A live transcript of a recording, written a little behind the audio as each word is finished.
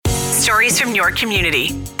stories from your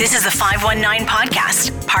community. This is the 519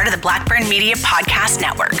 Podcast, part of the Blackburn Media Podcast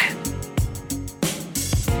Network.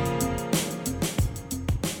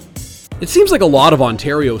 It seems like a lot of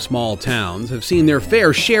Ontario small towns have seen their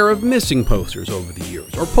fair share of missing posters over the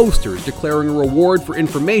years, or posters declaring a reward for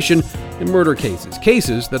information in murder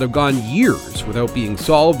cases that have gone years without being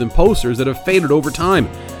solved, and posters that have faded over time.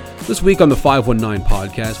 This week on the 519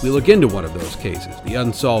 Podcast, we look into one of those cases, the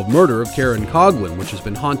unsolved murder of Karen Caughlin, which has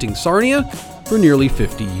been haunting Sarnia for nearly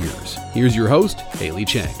 50 years. Here's your host, Haley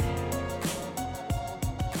Chang.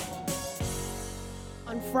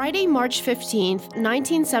 On Friday, March 15th,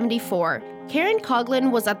 1974, Karen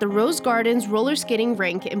Caughlin was at the Rose Gardens roller skating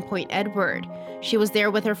rink in Point Edward. She was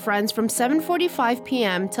there with her friends from 7:45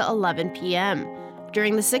 p.m. to 11 p.m.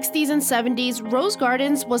 During the 60s and 70s, Rose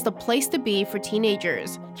Gardens was the place to be for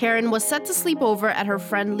teenagers. Karen was set to sleep over at her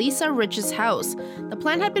friend Lisa Rich's house. The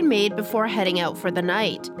plan had been made before heading out for the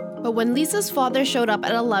night. But when Lisa's father showed up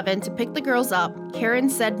at 11 to pick the girls up, Karen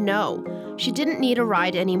said no. She didn't need a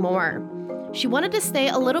ride anymore. She wanted to stay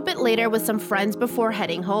a little bit later with some friends before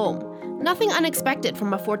heading home. Nothing unexpected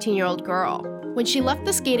from a 14-year-old girl. When she left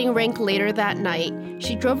the skating rink later that night,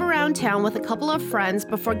 she drove around town with a couple of friends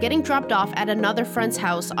before getting dropped off at another friend's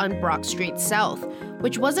house on Brock Street South,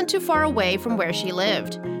 which wasn't too far away from where she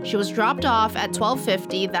lived. She was dropped off at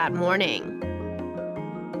 12:50 that morning.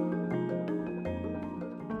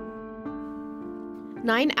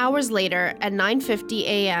 9 hours later, at 9:50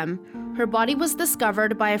 a.m., her body was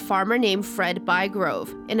discovered by a farmer named Fred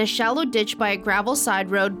Bygrove in a shallow ditch by a gravel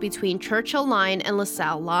side road between Churchill Line and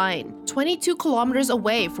LaSalle Line, 22 kilometers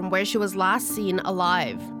away from where she was last seen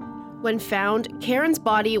alive. When found, Karen's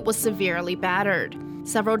body was severely battered.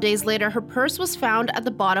 Several days later, her purse was found at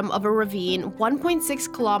the bottom of a ravine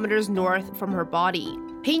 1.6 kilometers north from her body.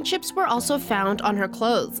 Paint chips were also found on her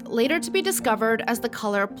clothes, later to be discovered as the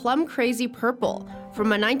color plum crazy purple from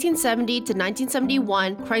a 1970 to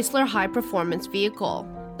 1971 Chrysler high-performance vehicle.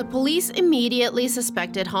 The police immediately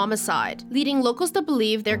suspected homicide, leading locals to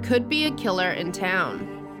believe there could be a killer in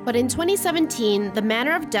town. But in 2017, the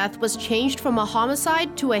manner of death was changed from a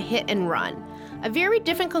homicide to a hit-and-run, a very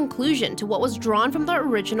different conclusion to what was drawn from the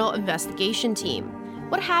original investigation team.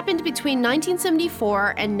 What happened between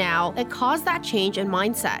 1974 and now that caused that change in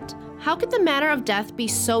mindset? How could the manner of death be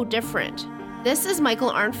so different? This is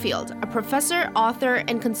Michael Arnfield, a professor, author,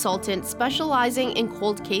 and consultant specializing in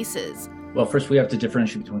cold cases. Well, first we have to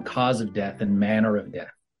differentiate between cause of death and manner of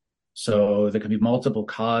death. So there can be multiple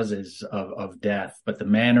causes of death, but the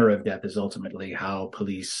manner of death is ultimately how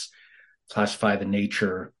police classify the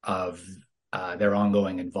nature of their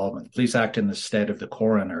ongoing involvement. Police act in the stead of the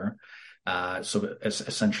coroner. So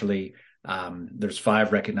essentially, there's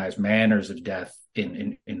 5 recognized manners of death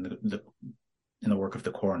in the work of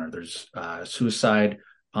the coroner. There's suicide,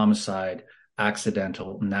 homicide,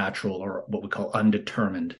 accidental, natural, or what we call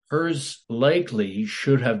undetermined. Hers likely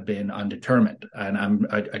should have been undetermined, and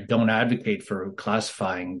I don't advocate for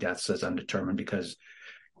classifying deaths as undetermined because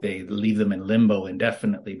they leave them in limbo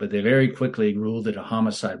indefinitely. But they very quickly ruled it a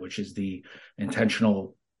homicide, which is the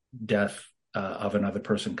intentional death of another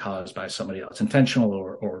person caused by somebody else, intentional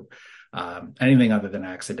or anything other than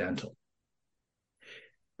accidental.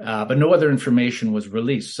 But no other information was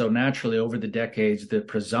released. So naturally, over the decades, the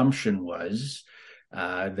presumption was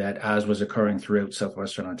that, as was occurring throughout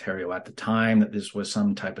southwestern Ontario at the time, that this was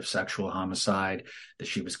some type of sexual homicide, that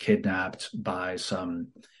she was kidnapped by some,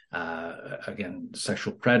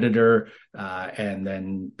 sexual predator, and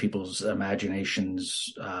then people's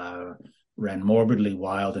imaginations ran morbidly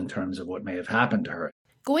wild in terms of what may have happened to her.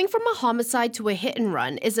 Going from a homicide to a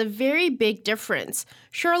hit-and-run is a very big difference.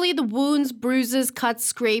 Surely the wounds, bruises, cuts,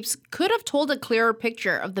 scrapes could have told a clearer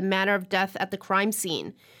picture of the manner of death at the crime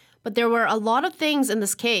scene. But there were a lot of things in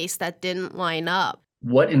this case that didn't line up.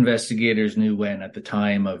 What investigators knew when at the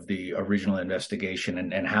time of the original investigation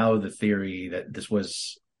and how the theory that this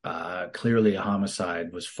was clearly a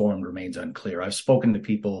homicide was formed remains unclear. I've spoken to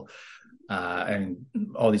people and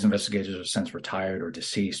all these investigators have since retired or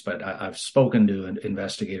deceased, but I've spoken to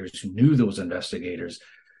investigators who knew those investigators.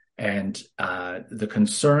 And the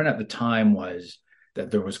concern at the time was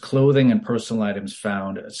that there was clothing and personal items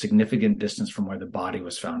found a significant distance from where the body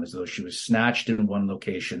was found, as though she was snatched in one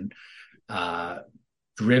location,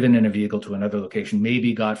 driven in a vehicle to another location,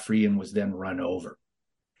 maybe got free and was then run over.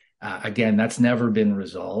 Again, that's never been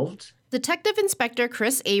resolved. Detective Inspector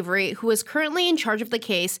Chris Avery, who is currently in charge of the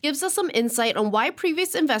case, gives us some insight on why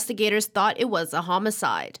previous investigators thought it was a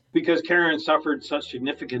homicide. Because Karen suffered such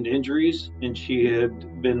significant injuries and she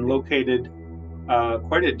had been located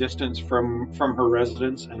quite a distance from her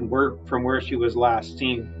residence and from where she was last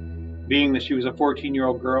seen. being that she was a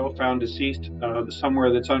 14-year-old girl found deceased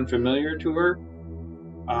somewhere that's unfamiliar to her,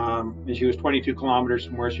 and she was 22 kilometers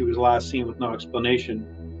from where she was last seen with no explanation,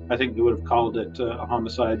 I think they would have called it a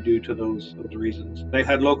homicide due to those reasons. They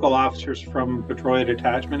had local officers from Petrolia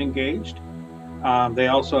Detachment engaged. They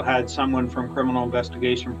also had someone from Criminal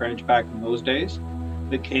Investigation Branch back in those days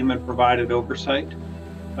that came and provided oversight.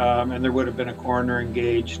 And there would have been a coroner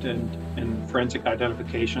engaged and forensic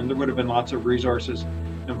identification. There would have been lots of resources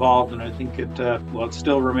involved, and I think it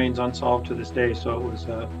still remains unsolved to this day. So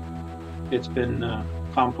it's been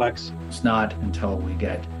complex. It's not until we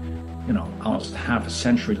get, almost half a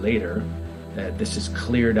century later that this is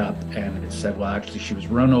cleared up and it's said, well, actually, she was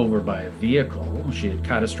run over by a vehicle. She had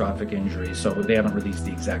catastrophic injuries, so they haven't released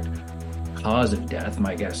the exact cause of death.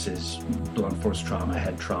 My guess is blunt force trauma,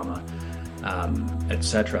 head trauma,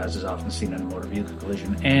 etc., as is often seen in a motor vehicle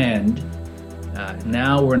collision. And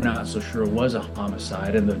now we're not so sure it was a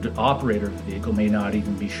homicide, and the operator of the vehicle may not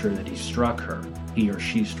even be sure that he or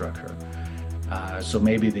she struck her. So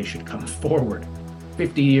maybe they should come forward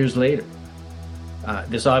 50 years later.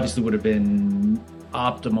 This obviously would have been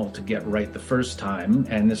optimal to get right the first time,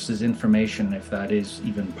 and this is information, if that is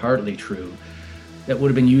even partly true, that would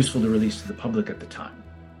have been useful to release to the public at the time.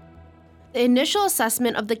 The initial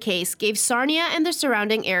assessment of the case gave Sarnia and the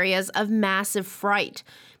surrounding areas of massive fright.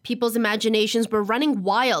 People's imaginations were running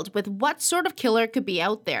wild with what sort of killer could be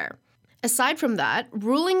out there. Aside from that,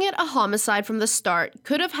 ruling it a homicide from the start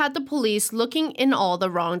could have had the police looking in all the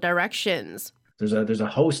wrong directions. There's a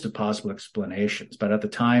host of possible explanations, but at the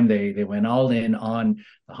time they went all in on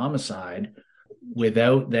the homicide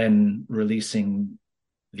without then releasing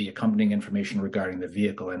the accompanying information regarding the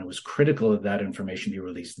vehicle. And it was critical that that information be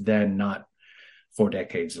released then, not 4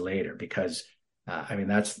 decades later, because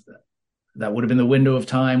that would have been the window of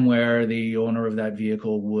time where the owner of that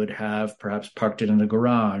vehicle would have perhaps parked it in the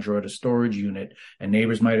garage or at a storage unit, and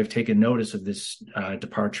neighbors might have taken notice of this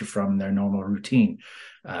departure from their normal routine.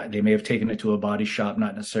 They may have taken it to a body shop,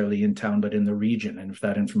 not necessarily in town, but in the region. And if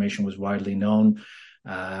that information was widely known,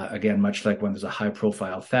 again, much like when there's a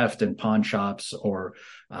high-profile theft in pawn shops or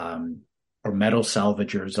metal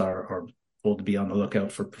salvagers are told to be on the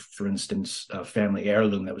lookout for instance, a family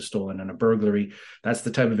heirloom that was stolen in a burglary. That's the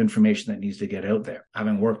type of information that needs to get out there.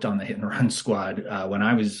 Having worked on the hit and run squad when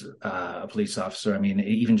I was a police officer,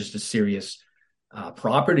 even just a serious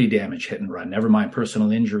property damage hit and run, never mind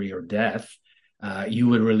personal injury or death, you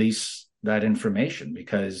would release that information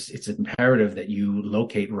because it's imperative that you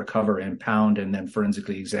locate, recover, impound, and then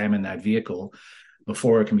forensically examine that vehicle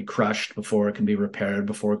before it can be crushed, before it can be repaired,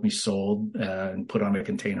 before it can be sold and put on a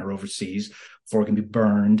container overseas, before it can be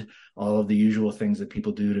burned, all of the usual things that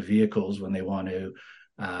people do to vehicles when they want to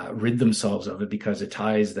rid themselves of it because it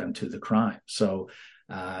ties them to the crime. So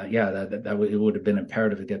it would have been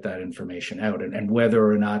imperative to get that information out. And whether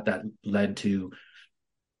or not that led to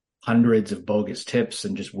hundreds of bogus tips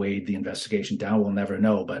and just weighed the investigation down, we'll never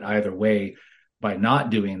know. But either way, by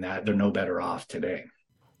not doing that, they're no better off today.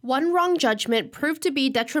 One wrong judgment proved to be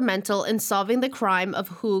detrimental in solving the crime of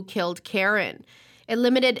who killed Karen. It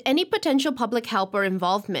limited any potential public help or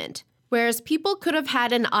involvement. Whereas people could have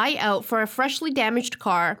had an eye out for a freshly damaged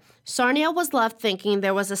car, Sarnia was left thinking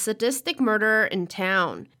there was a sadistic murderer in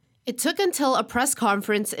town. It took until a press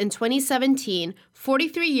conference in 2017,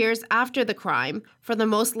 43 years after the crime, for the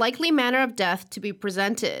most likely manner of death to be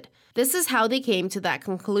presented. This is how they came to that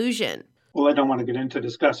conclusion. Well, I don't want to get into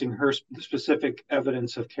discussing the specific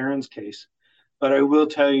evidence of Karen's case, but I will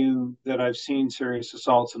tell you that I've seen serious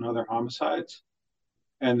assaults and other homicides,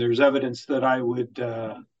 and there's evidence that I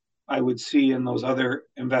would see in those other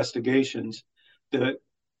investigations that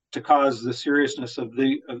to cause the seriousness of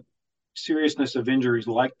injuries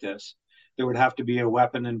like this, there would have to be a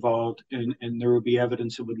weapon involved, and there would be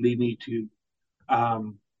evidence that would lead me to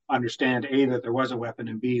understand A, that there was a weapon,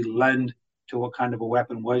 and B, lend to what kind of a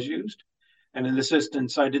weapon was used. And in this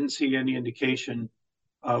instance, I didn't see any indication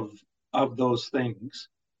of those things.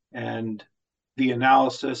 And the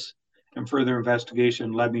analysis and further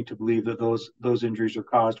investigation led me to believe that those injuries are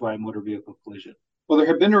caused by a motor vehicle collision. Well, there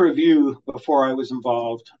had been a review before I was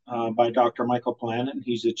involved by Dr. Michael Planin.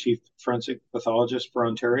 He's the chief forensic pathologist for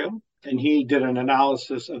Ontario. And he did an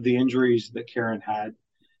analysis of the injuries that Karen had.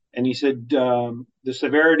 And he said the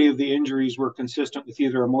severity of the injuries were consistent with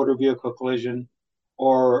either a motor vehicle collision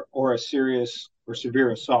or a serious or severe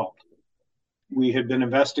assault. We had been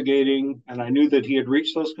investigating, and I knew that he had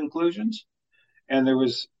reached those conclusions. And there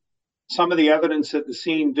was some of the evidence at the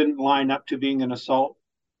scene didn't line up to being an assault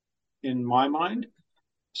in my mind.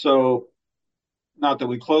 So not that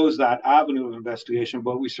we closed that avenue of investigation,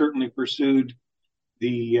 but we certainly pursued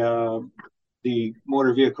the the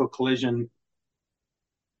motor vehicle collision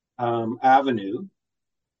avenue.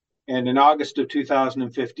 And in August of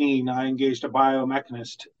 2015, I engaged a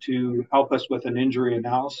biomechanist to help us with an injury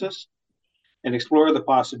analysis and explore the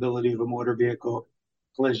possibility of a motor vehicle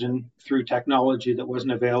collision through technology that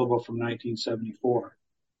wasn't available from 1974.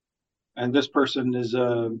 And this person is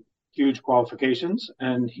huge qualifications,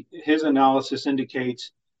 and his analysis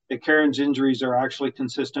indicates that Karen's injuries are actually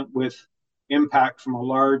consistent with impact from a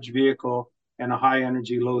large vehicle and a high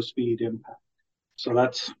energy, low speed impact. So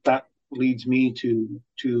that leads me to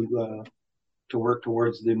work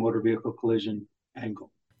towards the motor vehicle collision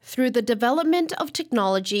angle. Through the development of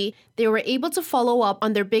technology, they were able to follow up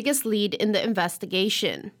on their biggest lead in the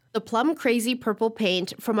investigation, the plum crazy purple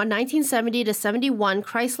paint from a 1970 to 71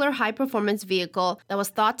 Chrysler high-performance vehicle that was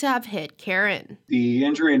thought to have hit Karen. The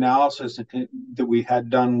injury analysis that we had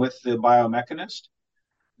done with the biomechanist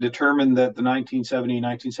determined that the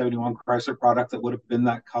 1970-1971 Chrysler product that would have been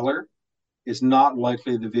that color is not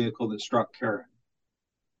likely the vehicle that struck Karen.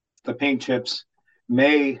 The paint chips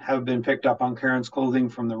may have been picked up on Karen's clothing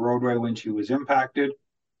from the roadway when she was impacted,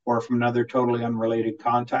 or from another totally unrelated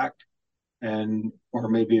contact, or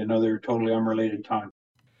maybe another totally unrelated time.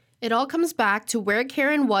 It all comes back to where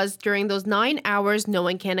Karen was during those 9 hours no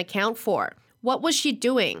one can account for. What was she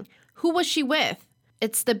doing? Who was she with?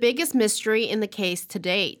 It's the biggest mystery in the case to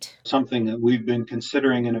date. Something that we've been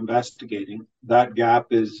considering and investigating. That gap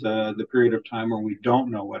is the period of time where we don't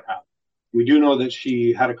know what happened. We do know that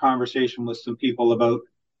she had a conversation with some people about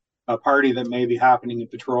a party that may be happening in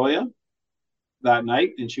Petrolia that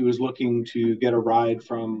night, and she was looking to get a ride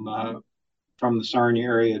from the Sarnia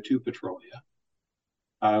area to Petrolia.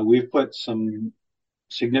 We've put some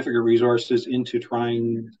significant resources into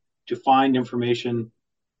trying to find information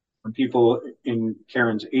from people in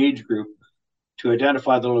Karen's age group to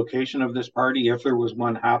identify the location of this party, if there was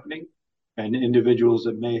one happening, and individuals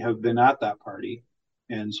that may have been at that party.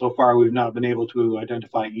 And so far, we've not been able to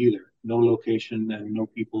identify either. No location and no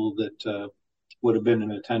people that would have been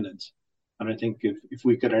in attendance. And I think if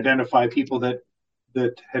we could identify people that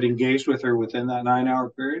had engaged with her within that 9-hour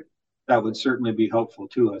period, that would certainly be helpful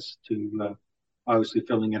to us to obviously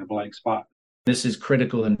filling in a blank spot. This is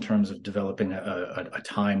critical in terms of developing a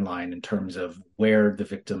timeline in terms of where the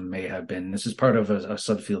victim may have been. This is part of a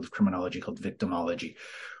subfield of criminology called victimology,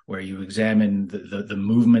 where you examine the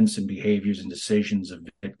movements and behaviors and decisions of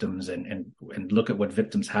victims and look at what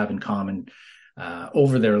victims have in common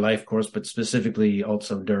over their life course, but specifically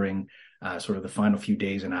also during sort of the final few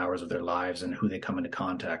days and hours of their lives and who they come into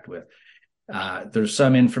contact with. There's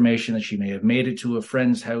some information that she may have made it to a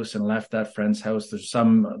friend's house and left that friend's house. There's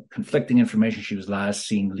some conflicting information. She was last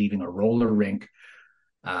seen leaving a roller rink.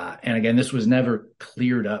 And again, this was never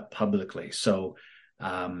cleared up publicly. So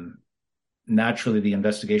naturally, the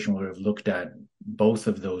investigation would have looked at both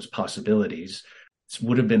of those possibilities. It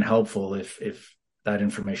would have been helpful if that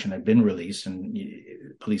information had been released and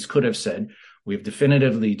police could have said, we've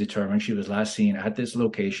definitively determined she was last seen at this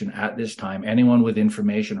location at this time. Anyone with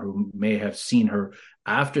information who may have seen her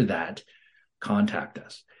after that, contact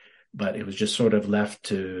us. But it was just sort of left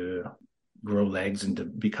to grow legs and to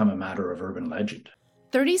become a matter of urban legend.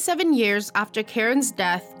 37 years after Karen's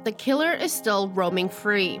death, the killer is still roaming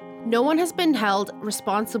free. No one has been held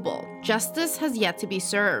responsible. Justice has yet to be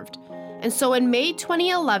served. And so in May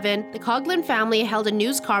 2011, the Caughlin family held a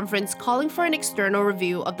news conference calling for an external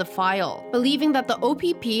review of the file, believing that the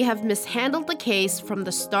OPP have mishandled the case from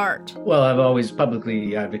the start. Well, I've always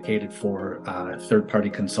publicly advocated for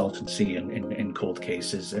third-party consultancy in cold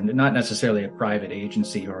cases, and not necessarily a private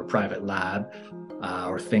agency or a private lab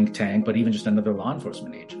or think tank, but even just another law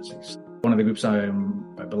enforcement agency. One of the groups I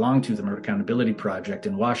belong to, the Murder Accountability Project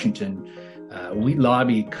in Washington, we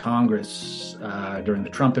lobbied Congress during the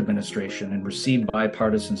Trump administration and received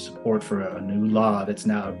bipartisan support for a new law that's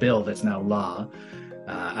now a bill that's now law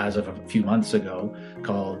as of a few months ago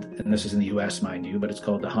called, and this is in the US, mind you, but it's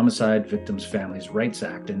called the Homicide Victims' Families' Rights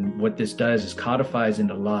Act. And what this does is codifies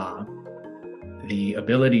into law the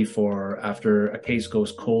ability for, after a case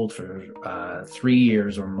goes cold for 3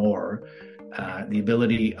 years or more, the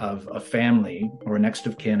ability of a family or a next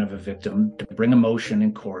of kin of a victim to bring a motion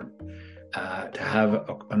in court to have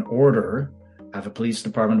an order, have a police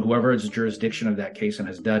department, whoever is the jurisdiction of that case and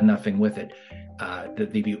has done nothing with it,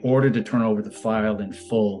 that they be ordered to turn over the file in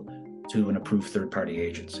full to an approved third-party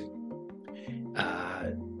agency.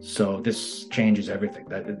 So this changes everything.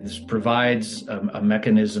 This provides a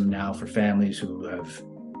mechanism now for families who have,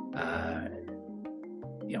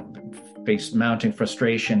 faced mounting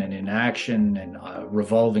frustration and inaction and a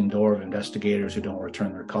revolving door of investigators who don't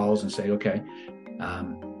return their calls and say, okay,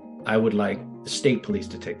 I would like the state police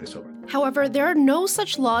to take this over. However, there are no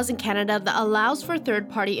such laws in Canada that allows for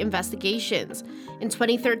third-party investigations. In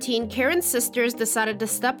 2013, Karen's sisters decided to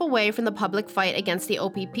step away from the public fight against the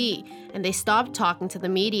OPP, and they stopped talking to the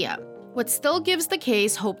media. What still gives the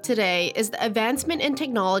case hope today is the advancement in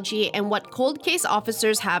technology and what cold case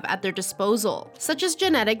officers have at their disposal, such as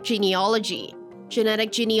genetic genealogy.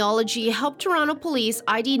 Genetic genealogy helped Toronto police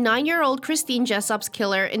ID 9-year-old Christine Jessup's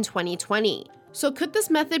killer in 2020. So could this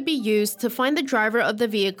method be used to find the driver of the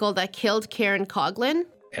vehicle that killed Karen Caughlin?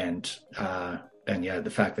 And yeah, the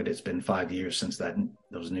fact that it's been 5 years since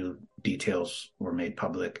those new details were made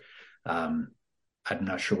public, I'm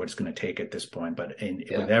not sure what it's going to take at this point. But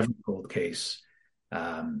with every cold case,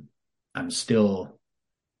 I'm still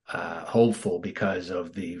hopeful because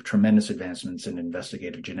of the tremendous advancements in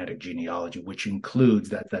investigative genetic genealogy, which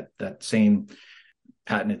includes that same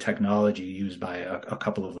patented technology used by a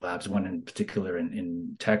couple of labs, one in particular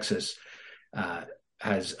in Texas,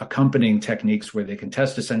 has accompanying techniques where they can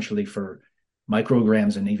test essentially for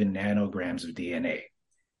micrograms and even nanograms of DNA,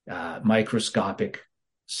 microscopic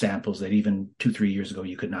samples that even 2-3 years ago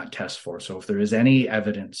you could not test for. So if there is any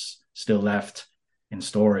evidence still left in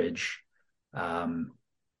storage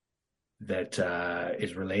that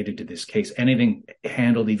is related to this case, anything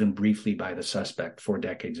handled even briefly by the suspect 4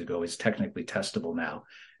 decades ago is technically testable now,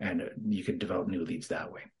 and you can develop new leads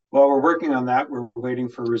that way. Well, we're working on that. We're waiting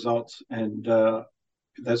for results, and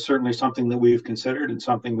that's certainly something that we've considered and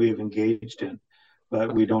something we have engaged in,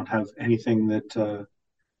 but we don't have anything that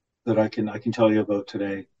I can tell you about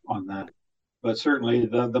today on that. But certainly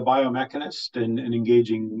the biomechanist and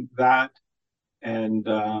engaging that, and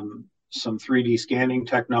some 3D scanning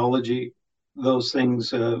technology, those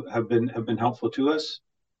things have been helpful to us,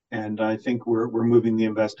 and I think we're moving the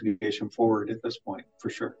investigation forward at this point for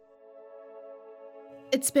sure.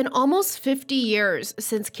 It's been almost 50 years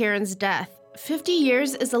since Karen's death. 50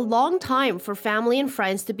 years is a long time for family and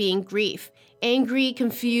friends to be in grief, angry,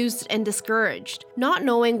 confused, and discouraged, not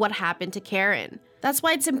knowing what happened to Karen. That's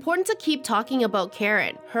why it's important to keep talking about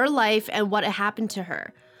Karen, her life, and what happened to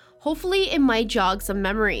her. Hopefully, it might jog some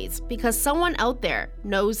memories because someone out there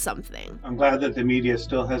knows something. I'm glad that the media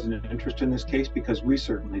still has an interest in this case because we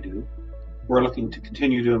certainly do. We're looking to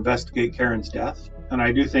continue to investigate Karen's death. And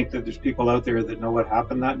I do think that there's people out there that know what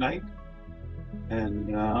happened that night.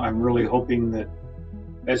 And I'm really hoping that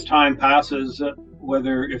as time passes,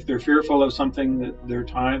 if they're fearful of something,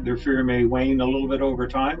 that their fear may wane a little bit over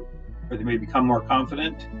time, or they may become more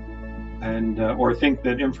confident, and or think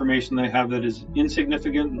that information they have that is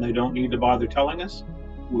insignificant and they don't need to bother telling us.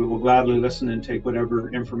 We will gladly listen and take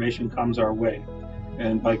whatever information comes our way.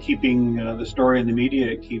 And by keeping the story in the media,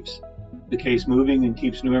 it keeps the case moving and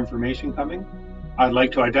keeps new information coming. I'd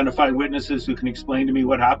like to identify witnesses who can explain to me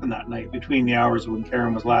what happened that night between the hours when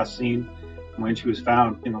Karen was last seen and when she was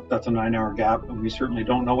found. That's a 9-hour gap, and we certainly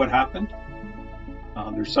don't know what happened.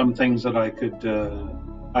 There's some things that I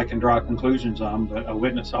can draw conclusions on, but a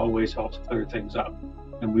witness always helps clear things up,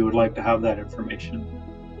 and we would like to have that information.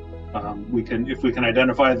 If we can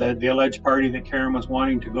identify the alleged party that Karen was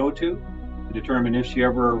wanting to go to, determine if she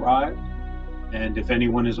ever arrived, and if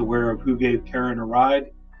anyone is aware of who gave Karen a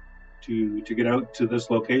ride to get out to this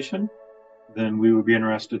location, then we would be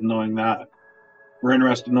interested in knowing that. We're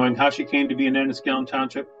interested in knowing how she came to be in Enniskillen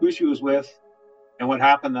Township, who she was with, and what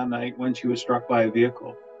happened that night when she was struck by a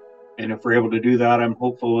vehicle. And if we're able to do that, I'm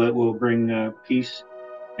hopeful it will bring peace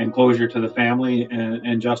and closure to the family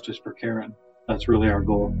and justice for Karen. That's really our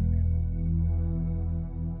goal.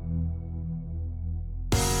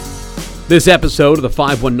 This episode of the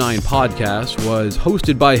 519 podcast was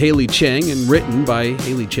hosted by Haley Cheng and written by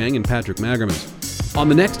Haley Cheng and Patrick Magermans. On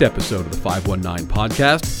the next episode of the 519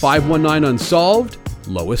 podcast, 519 Unsolved,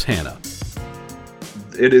 Lois Hanna.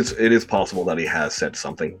 It is possible that he has said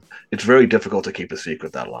something. It's very difficult to keep a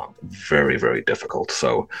secret that long. Very, very difficult.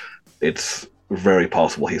 So it's very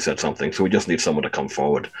possible he said something. So we just need someone to come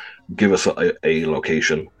forward, give us a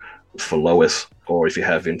location for Lois, or if you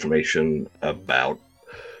have information about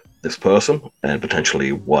this person and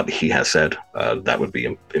potentially what he has said, that would be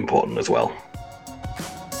important as well.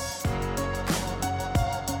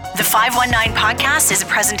 The 519 podcast is a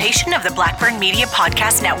presentation of the Blackburn Media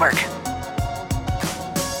Podcast Network.